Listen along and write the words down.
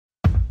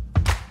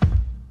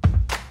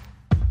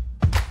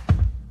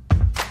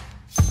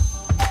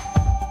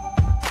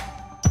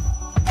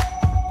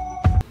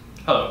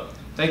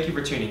Thank you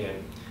for tuning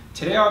in.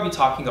 Today I'll be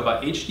talking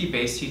about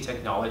HDBaseT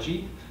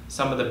technology,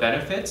 some of the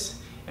benefits,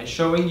 and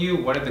showing you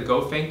one of the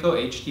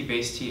gofanco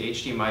HDBaseT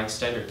HDMI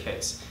Extender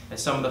kits and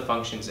some of the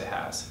functions it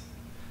has.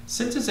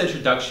 Since its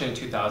introduction in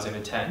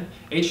 2010,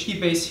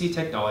 HDBaseT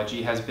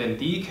technology has been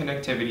the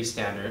connectivity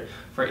standard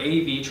for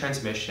AV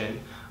transmission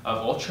of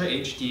Ultra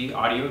HD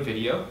audio and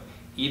video,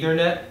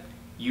 Ethernet,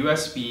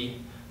 USB,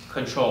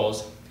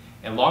 controls,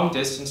 and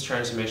long-distance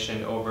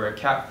transmission over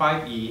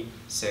Cat5e,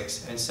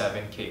 6, and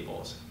 7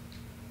 cables.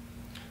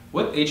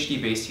 With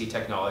HDBaseT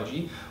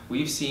technology,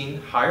 we've seen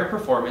higher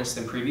performance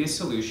than previous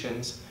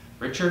solutions,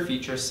 richer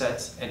feature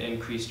sets, and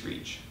increased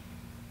reach.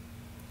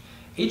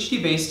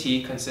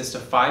 HDBaseT consists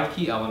of 5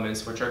 key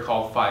elements which are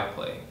called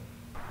 5-play.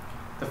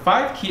 The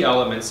 5 key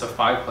elements of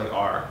 5-play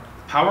are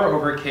power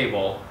over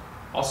cable,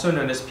 also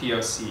known as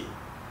POC.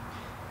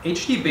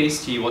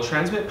 HDBaseT will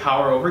transmit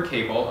power over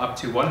cable up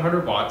to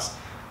 100 watts,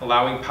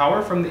 allowing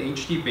power from the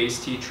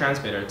HDBaseT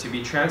transmitter to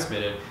be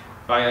transmitted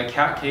via a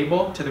Cat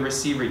cable to the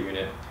receiver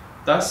unit,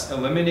 thus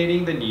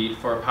eliminating the need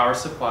for a power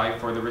supply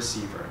for the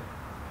receiver.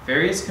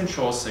 Various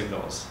control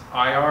signals,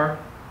 IR,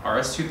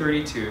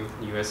 RS-232,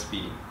 and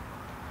USB.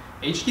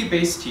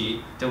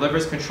 HDBaseT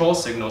delivers control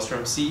signals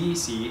from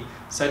CEC,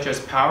 such as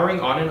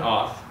powering on and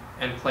off,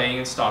 and playing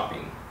and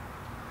stopping.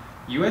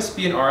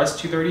 USB and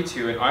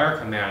RS-232 and IR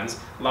commands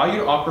allow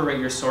you to operate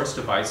your source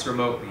device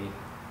remotely.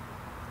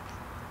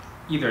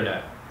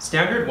 Ethernet.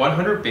 Standard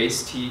 100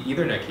 base T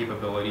Ethernet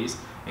capabilities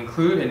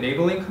include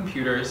enabling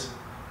computers,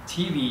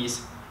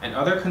 TVs, and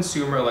other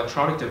consumer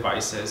electronic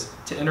devices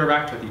to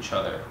interact with each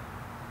other.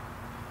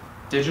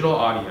 Digital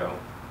audio.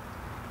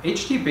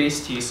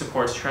 HDBaseT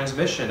supports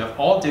transmission of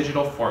all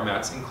digital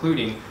formats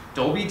including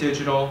Dolby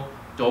Digital,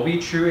 Dolby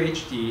True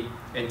HD,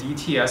 and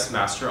DTS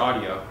Master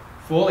Audio,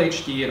 Full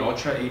HD and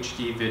Ultra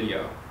HD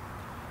video.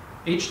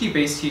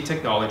 HDBaseT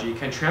technology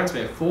can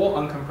transmit full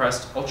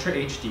uncompressed Ultra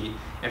HD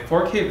and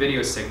 4K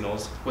video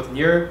signals with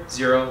near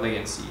zero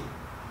latency.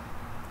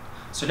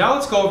 So now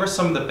let's go over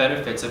some of the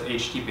benefits of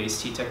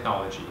HDBaseT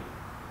technology.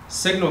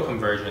 Signal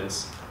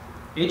convergence.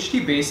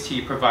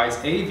 HDBaseT provides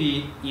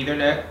AV,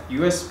 Ethernet,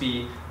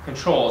 USB,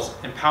 controls,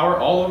 and power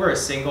all over a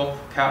single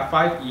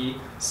Cat5e,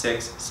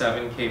 6,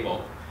 7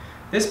 cable.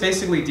 This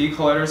basically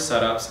declutters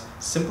setups,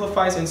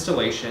 simplifies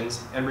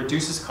installations, and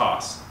reduces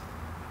costs.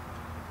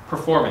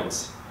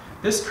 Performance.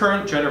 This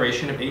current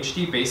generation of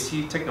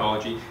HDBaseT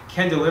technology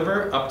can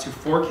deliver up to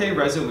 4K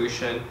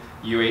resolution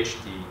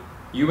UHD.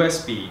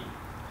 USB.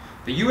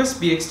 The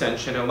USB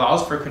extension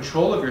allows for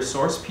control of your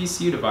source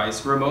PC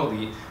device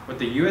remotely with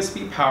the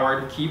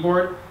USB-powered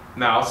keyboard,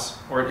 mouse,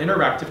 or an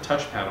interactive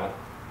touch panel.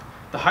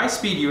 The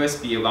high-speed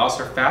USB allows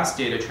for fast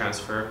data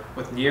transfer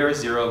with near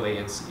zero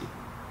latency.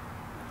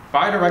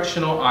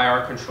 Bidirectional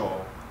IR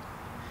control.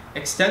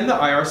 Extend the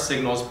IR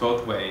signals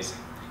both ways,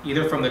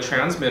 either from the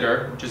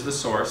transmitter, which is the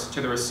source,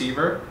 to the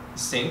receiver,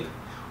 sink,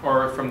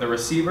 or from the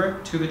receiver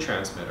to the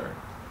transmitter.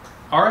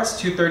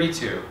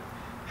 RS-232.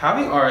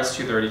 Having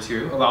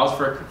RS-232 allows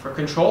for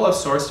control of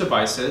source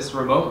devices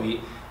remotely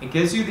and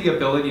gives you the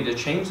ability to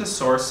change the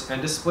source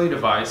and display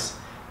device,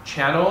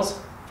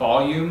 channels,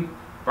 volume,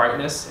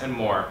 brightness, and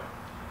more.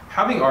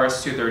 Having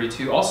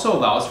RS-232 also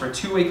allows for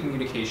two-way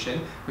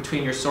communication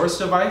between your source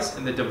device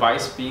and the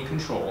device being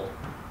controlled.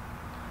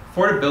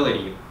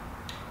 Affordability.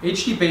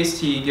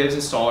 HDBaseT gives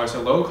installers a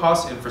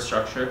low-cost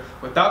infrastructure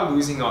without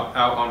losing out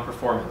on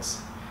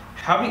performance.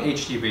 Having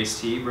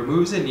HDBaseT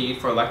removes the need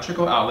for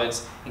electrical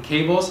outlets and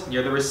cables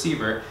near the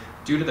receiver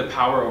due to the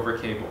power over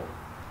cable.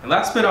 And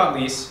last but not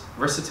least,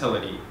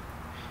 versatility.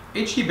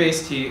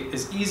 HDBaseT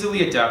is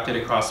easily adapted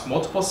across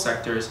multiple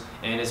sectors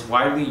and is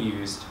widely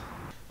used.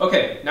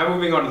 Okay, now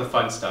moving on to the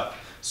fun stuff.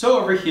 So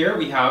over here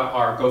we have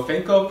our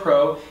gofanco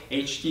Pro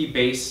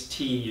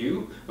HDBaseT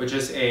U, which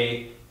is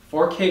a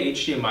 4K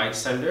HDMI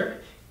extender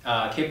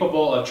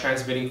capable of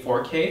transmitting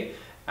 4K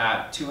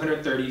at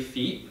 230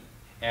 feet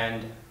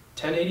and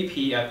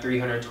 1080p at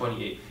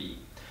 328 feet.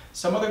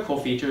 Some other cool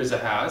features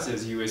it has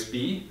is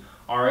USB,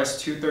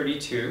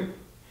 RS-232,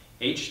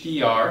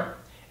 HDR,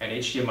 and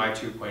HDMI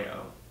 2.0.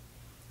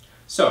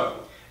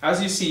 So,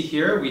 as you see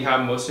here, we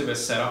have most of it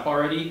set up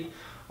already.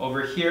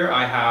 Over here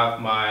I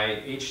have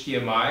my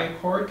HDMI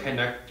cord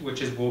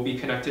which will be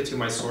connected to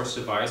my source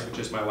device, which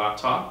is my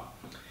laptop.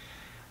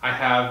 I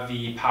have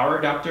the power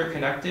adapter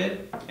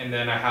connected, and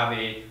then I have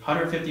a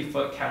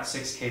 150-foot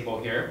Cat6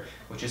 cable here,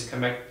 which is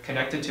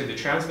connected to the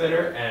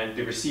transmitter and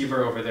the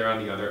receiver over there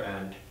on the other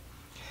end.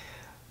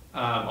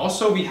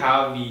 Also, we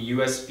have the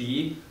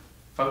USB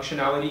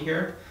functionality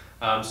here.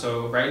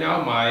 So right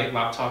now, my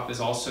laptop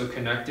is also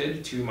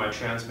connected to my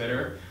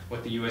transmitter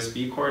with the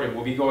USB cord, and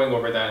we'll be going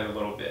over that in a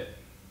little bit.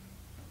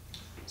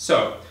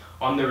 So,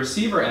 on the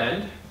receiver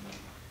end,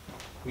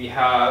 we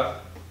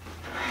have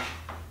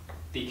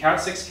the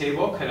Cat6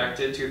 cable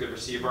connected to the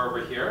receiver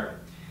over here,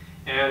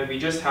 and we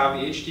just have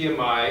the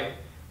HDMI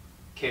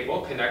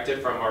cable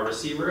connected from our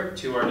receiver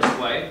to our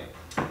display.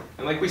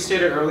 And like we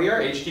stated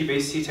earlier,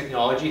 HDBaseT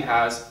technology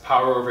has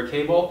power over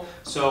cable,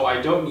 so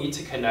I don't need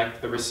to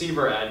connect the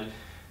receiver end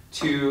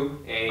to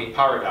a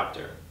power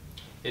adapter.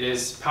 It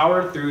is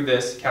powered through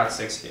this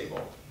Cat6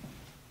 cable.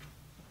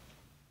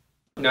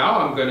 Now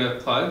I'm going to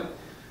plug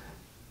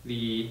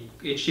the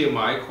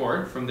HDMI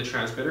cord from the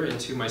transmitter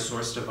into my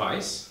source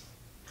device.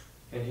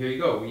 And here you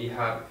go, we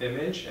have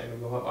image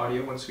and we'll have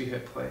audio once we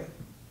hit play.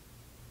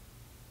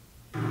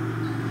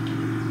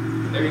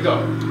 There you go,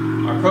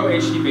 our Pro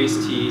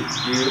HDBaseT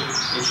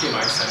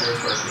HDMI Extender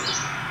is working.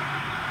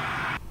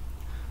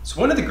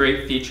 So one of the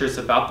great features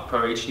about the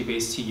Pro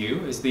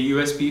HDBaseT is the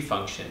USB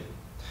function.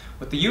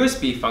 With the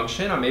USB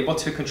function, I'm able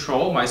to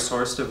control my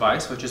source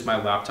device, which is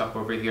my laptop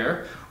over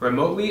here,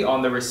 remotely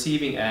on the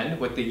receiving end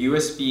with the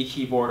USB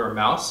keyboard or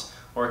mouse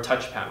or a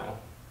touch panel.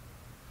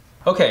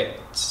 Okay,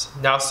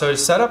 now so to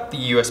set up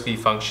the USB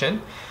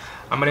function,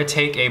 I'm going to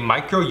take a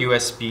micro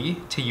USB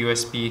to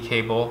USB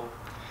cable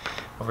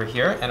over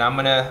here, and I'm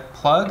going to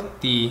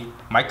plug the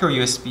micro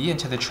USB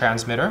into the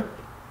transmitter,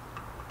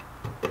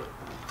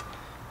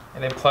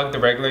 and then plug the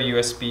regular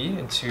USB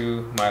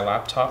into my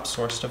laptop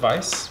source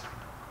device.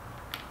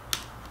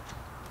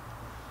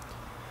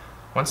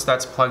 Once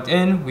that's plugged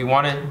in, we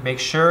want to make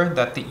sure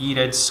that the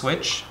EDID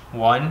switch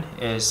 1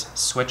 is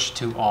switched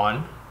to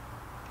on.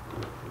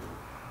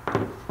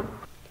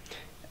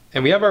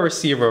 And we have our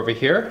receiver over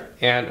here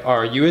and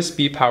our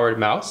USB powered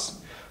mouse.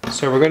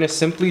 So we're going to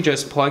simply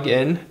just plug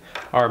in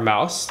our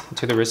mouse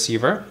to the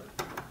receiver.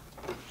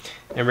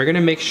 And we're going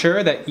to make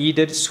sure that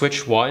EDID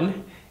switch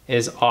 1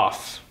 is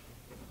off.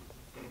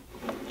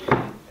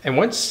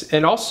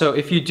 And also,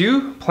 if you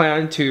do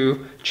plan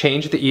to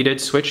change the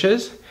EDID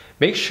switches,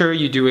 make sure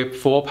you do a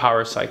full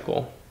power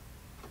cycle.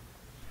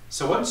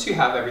 So once you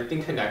have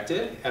everything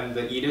connected and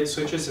the EDID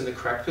switches in the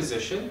correct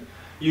position,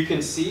 you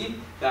can see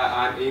that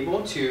I'm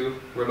able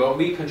to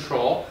remotely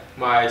control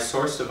my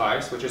source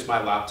device, which is my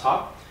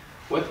laptop,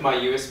 with my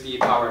USB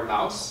powered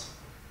mouse.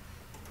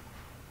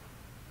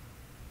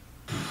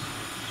 You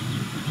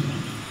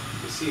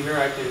see here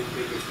I can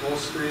make it full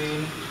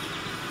screen.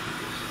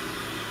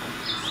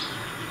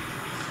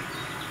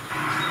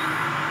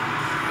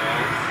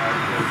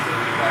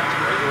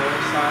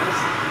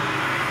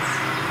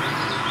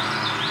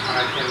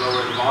 I can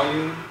lower the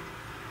volume.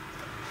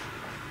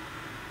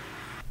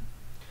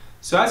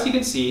 So as you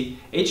can see,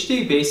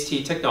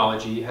 HDBaseT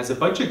technology has a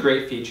bunch of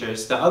great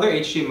features that other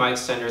HDMI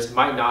extenders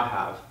might not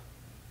have.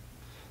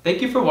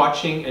 Thank you for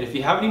watching, and if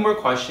you have any more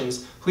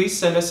questions, please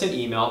send us an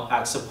email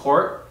at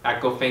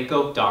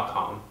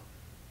support@gofanco.com.